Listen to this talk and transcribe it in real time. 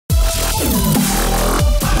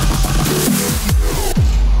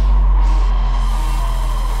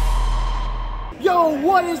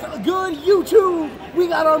What is good, YouTube? We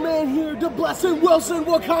got our man here, Dablessin Wilson,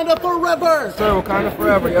 Wakanda Forever. Sir, Wakanda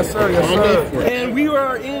Forever. Yes, sir. Yes, sir. And we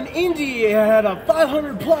are in Indy at a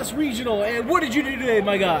 500+ regional. And what did you do today,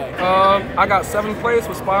 my guy? I got 7th place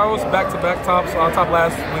with Spyrals, back-to-back tops. Top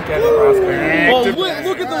last week at Nebraska. Oh,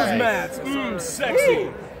 look at those mats.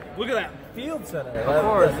 Sexy. Look at that field setup. Of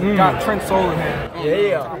course. Got Trent Soul in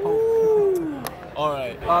here. Yeah. All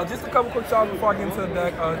right. Just a couple quick shots before I get into the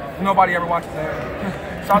deck. Nobody ever watches that.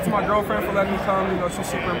 Shout out to my girlfriend for letting me come. You know, she's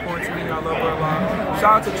super important to me. I love her a lot.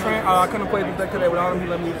 Shout out to Trent. I couldn't play the deck today without him. He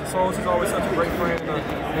let me use the souls. He's always such a great friend and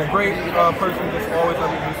a great person. Just always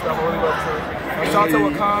let me do stuff. I really love Trent. Shout out to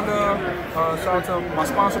Wakanda. Shout out to my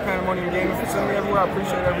sponsor, Pandemonium Gaming, for sending me everywhere. I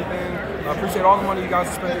appreciate everything. I appreciate all the money you guys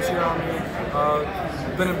have spent this year on me.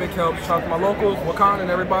 Been a big help. Shout out to my locals, Wakanda,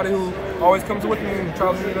 and everybody who always comes with me and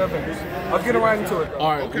tries to meet up. Let's get right into it.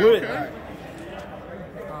 All right, good.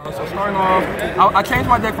 So starting off, I changed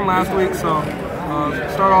my deck from last week. So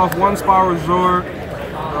start off 1 Spyral Resort.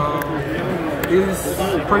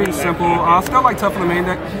 It's pretty simple. I still like tough in the main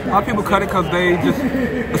deck. A lot of people cut it because they just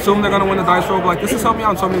assume they're gonna win the dice roll. But like, this has helped me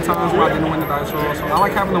out so many times where I didn't win the dice roll. So I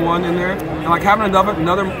like having the 1 in there and like having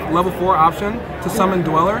another level 4 option to summon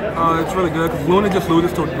Dweller. It's really good because Luna just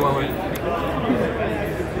loses to a Dweller.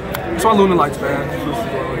 That's why Luna likes bad.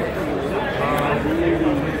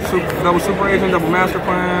 Double Super Agent, Double Master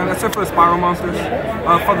Plan. That's it for the Spyral monsters.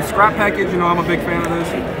 For the scrap package, you know, I'm a big fan of this.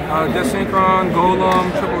 Death Synchron,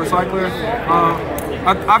 Golem, Triple Recycler.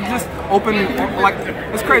 I've just opened, like,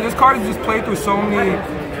 it's crazy. This card is just played through so many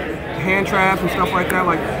hand traps and stuff like that.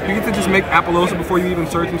 Like, you get to just make Appaloosa before you even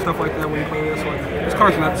search and stuff like that when you play this. Like, this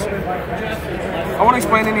card's nuts. I won't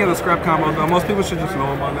explain any of the scrap combos though. Most people should just know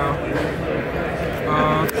them by now.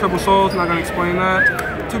 Triple Souls, not gonna explain that.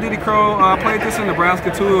 2 Diddy Crow, I played this in Nebraska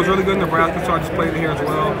too. It was really good in Nebraska, so I just played it here as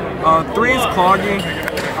well. 3 is Clogging.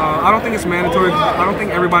 I don't think it's mandatory. I don't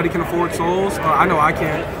think everybody can afford souls. I know I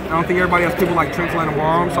can't. I don't think everybody has people like Trent to let them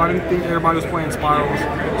borrow them, so I didn't think everybody was playing Spyrals.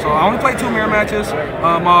 So I only played 2 mirror matches.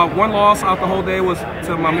 My 1 loss out the whole day was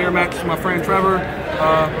to my mirror match to my friend Trevor.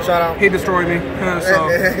 Shout out. He destroyed me. So.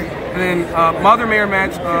 And then my other mirror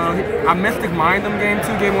match, I Mystic Mind him game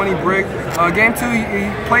 2, game 1 he bricked. Game 2 he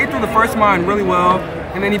played through the first mind really well,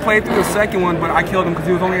 and then he played through the second one, but I killed him because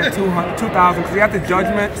he was only at 2,000 because he had the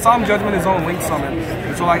Judgment, Solemn Judgment his own Link Summon.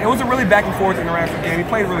 And so like it was a really back and forth interactive game. He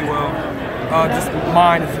played really well. Just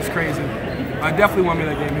Mind is just crazy. I definitely won me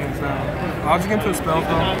that game hands down. I'll just get into the spells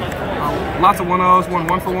though. Lots of 1-0s, 1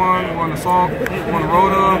 for 1, 1 Assault, 1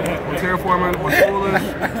 Rhoda, 1 Terraforming, 1 Foolish,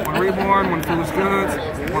 1 Reborn, 1 Foolish Goods,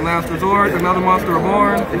 1 Last Resort, another Monster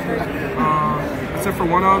Reborn. That's it for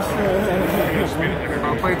 1-0s.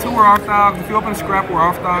 I'll play 2 War Off-Style. If you open Scrap War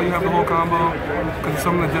Off-Style, you have the whole combo because of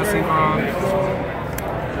some of the Death Synchron.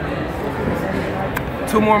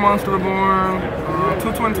 2 more Monster Reborn,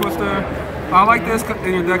 2 Twin Twister. I like this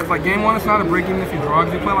in your deck because like game 1 it's not a break even if you draw.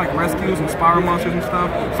 Because you play like rescues and Spyral monsters and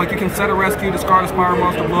stuff. It's like you can set a rescue, discard a Spyral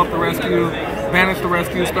monster, blow up the rescue, banish the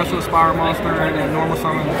rescue, special a Spyral monster, and then normal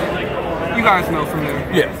summons. You guys know from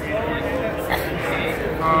there. Yeah.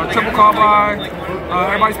 Triple Call By.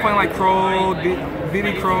 Everybody's playing like Crow,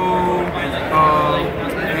 DD Crow,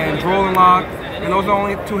 and Roll and Lock. And those are the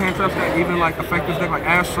only 2 hand traps that even like affect this deck, like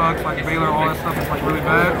Ash sucks, like Baylor, all that stuff is like really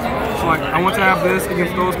bad. So like I want to have this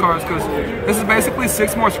against those cards because this is basically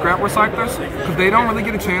 6 more Scrap Recyclers because they don't really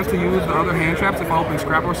get a chance to use the other hand traps if I open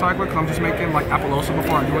Scrap Recycler because I'm just making like Appaloosa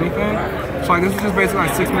before I do anything. So like this is just basically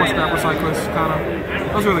like 6 more Scrap Recyclers, kind of.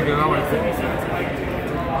 That was really good. I like it.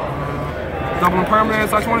 Double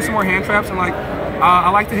Impermanence. I just wanted some more hand traps and like I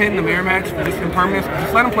like to hit in the mirror match, just Impermanence.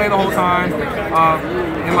 Just let them play the whole time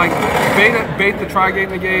and like bait the Tri-Gate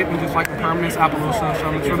Negate and just like Impermanence Appaloosa.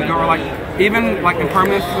 So it's really good. Or like even like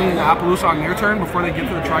Impermanence and the Appaloosa on their turn before they get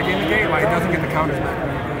to the Tri-Gate Negate, like it doesn't get the counters back.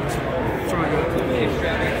 It's really good.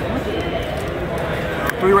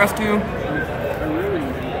 3 Rescue.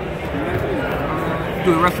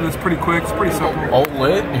 Do the rest of this pretty quick. It's pretty simple. Oh,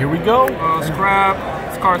 lit. Here we go. Scrap.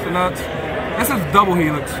 This card's the nuts. This is double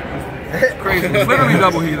Helix. It's crazy. It's literally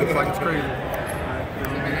double Helix. Like, it's crazy.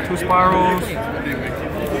 2 Spyrals.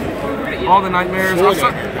 All the Nightmares.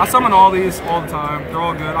 I summon all these all the time. They're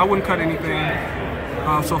all good. I wouldn't cut anything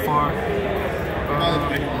so far.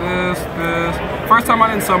 This. First time I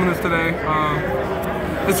didn't summon this today.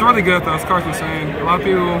 It's really good though. This card's insane. A lot of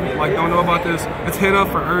people like don't know about this. It's hit up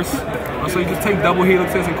for Earths. So you just take double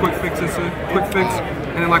helixes and quick fix,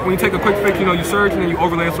 and then like when you take a quick fix, you know, you surge and then you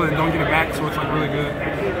overlay it so they don't get it back. So it's like really good.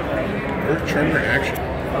 Earth Tremor action.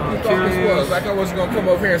 Curious. Like I wasn't gonna come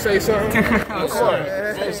over here and say something. Of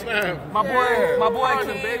course. My boy,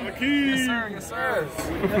 yes sir.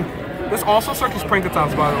 This also searches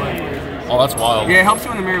Prankatops, by the way. Oh, that's wild. Yeah, it helps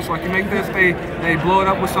you in the mirror. So like you make this, they blow it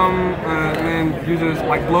up with some, and then you just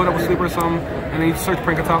like blow it up with sleeper or some, and then you search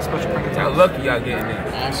Prankatops, special Prankatops. How lucky y'all getting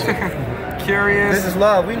it. Curious. This is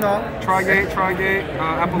love, we know. Trigate,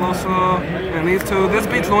 Appaloosa, and these two. This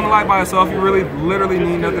beats Lunalight by itself. You really, literally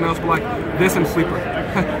need nothing else but like this and sleeper.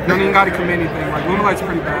 You don't even gotta commit anything. Like Lunalight's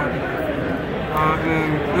pretty bad.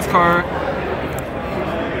 And this card.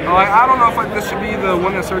 Like I don't know if like this should be the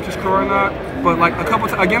one that searches Crow or not, but like a couple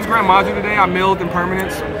against Grand Maju today, I milled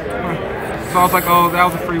impermanence. So I was like, oh, that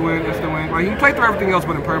was a free win, instant win. Like you can play through everything else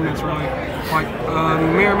but impermanence, really. Like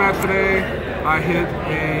mirror match today, I hit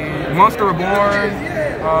a Monster Reborn,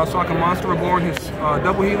 so I can Monster Reborn his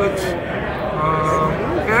double helix.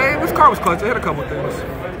 Yeah, this card was clutch. It hit a couple things.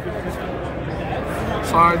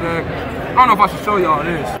 Side deck. I don't know if I should show y'all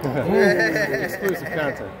this. Exclusive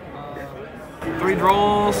content. 3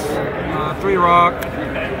 Drolls, 3 Rock.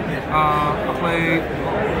 I played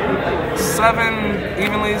 7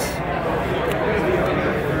 Evenlies.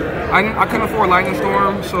 I couldn't afford Lightning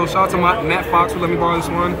Storm, so shout out to my Matt Fox who let me borrow this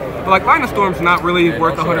one. But like Lightning Storm's not really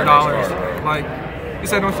worth $100. Like you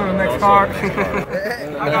said, don't show the next card.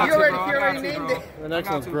 I got you already named it. The next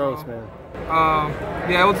one's gross, man.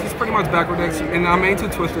 Yeah, it's pretty much backward decks, and I'm into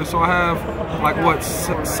Twisters, so I have like what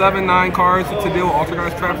 7, 9 cards to deal with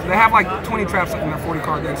Altergeist traps. They have like 20 traps in their 40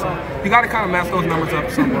 card deck, so you got to kind of match those numbers up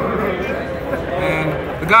somewhere. And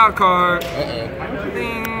the God card,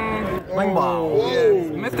 ding.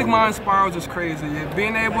 Mythic Mind Spyral is crazy.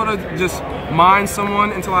 Being able to just mine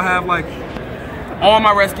someone until I have like all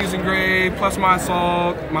my rescues engraved, plus my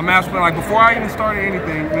assault, my master plan, like before I even started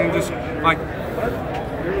anything, and then just like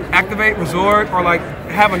activate, resort, or like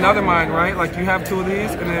have another mine, right? Like you have 2 of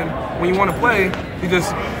these, and then when you want to play, you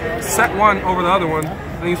just set one over the other one,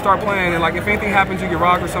 and you start playing, and like if anything happens, you get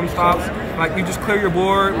rocked or something stops, like you just clear your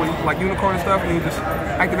board with like Unicorn and stuff, and you just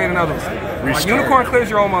activate another one. Like Unicorn clears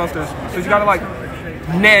your own monsters, so you gotta like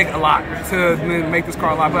neg a lot to make this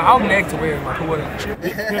card a lot, but I'll neg to win, like who wouldn't?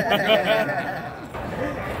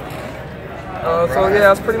 So yeah,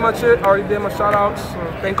 that's pretty much it. I already did my shout outs.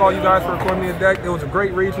 Thank all you guys for recording me a deck. It was a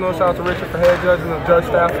great regional. Shout out to Richard for head judge and the judge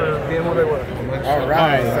staff for being who they were. All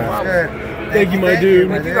right. Sounds good. Thank you, my dude.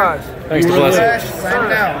 Thank you guys. Thanks, Dablessin.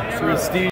 Signing out. Steve.